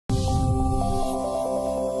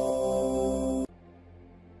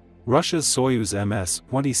Russia's Soyuz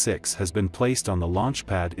MS-26 has been placed on the launch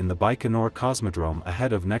pad in the Baikonur Cosmodrome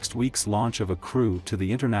ahead of next week's launch of a crew to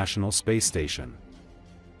the International Space Station.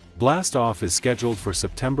 Blast-off is scheduled for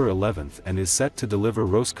September 11th and is set to deliver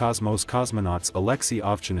Roscosmos cosmonauts Aleksey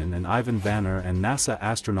Ovchinin and Ivan Vagner and NASA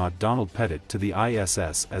astronaut Donald Pettit to the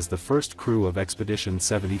ISS as the first crew of Expedition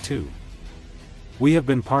 72. We have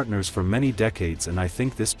been partners for many decades, and I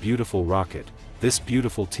think this beautiful rocket, this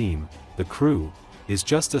beautiful team, the crew, is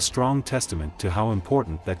just a strong testament to how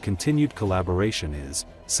important that continued collaboration is,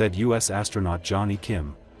 said U.S. astronaut Jonny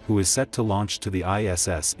Kim, who is set to launch to the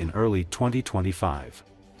ISS in early 2025.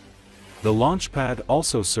 The launch pad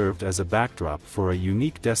also served as a backdrop for a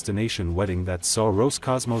unique destination wedding that saw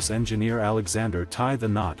Roscosmos engineer Alexander tie the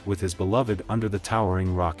knot with his beloved under the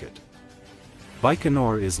towering rocket.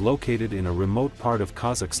 Baikonur is located in a remote part of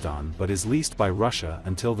Kazakhstan but is leased by Russia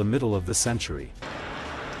until the middle of the century.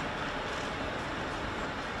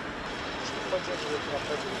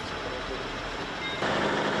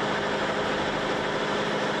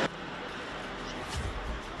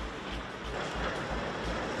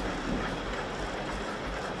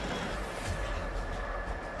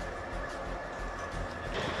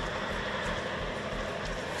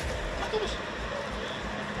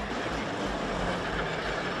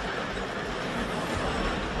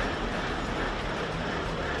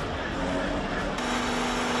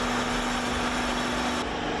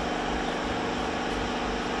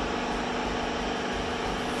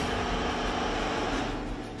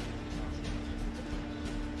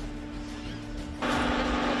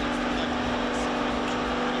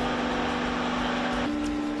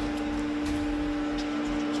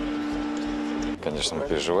 Конечно, мы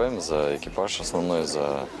переживаем за экипаж основной,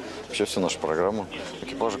 за вообще всю нашу программу.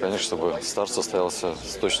 Экипажу, конечно, чтобы старт состоялся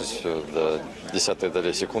с точностью до 10-й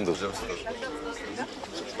доли секунды.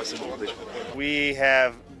 We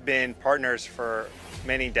have been partners for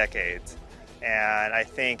many decades, and I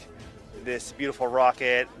think this beautiful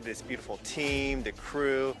rocket, this beautiful team, the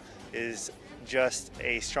crew is just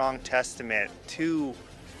a strong testament to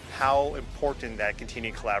how important that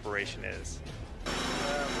continued collaboration is.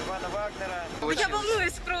 Я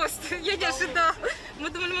волнуюсь просто, я не ожидала. Мы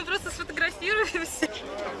думали, мы просто сфотографируемся.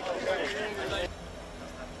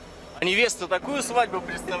 А невеста такую свадьбу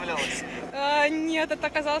представлялась? Нет, это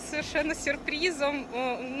оказалось совершенно сюрпризом.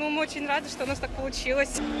 Ну, мы очень рады, что у нас так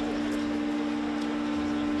получилось.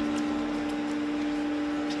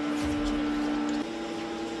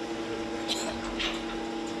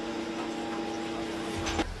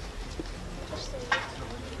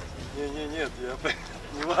 Нет, я...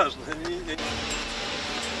 Неважно.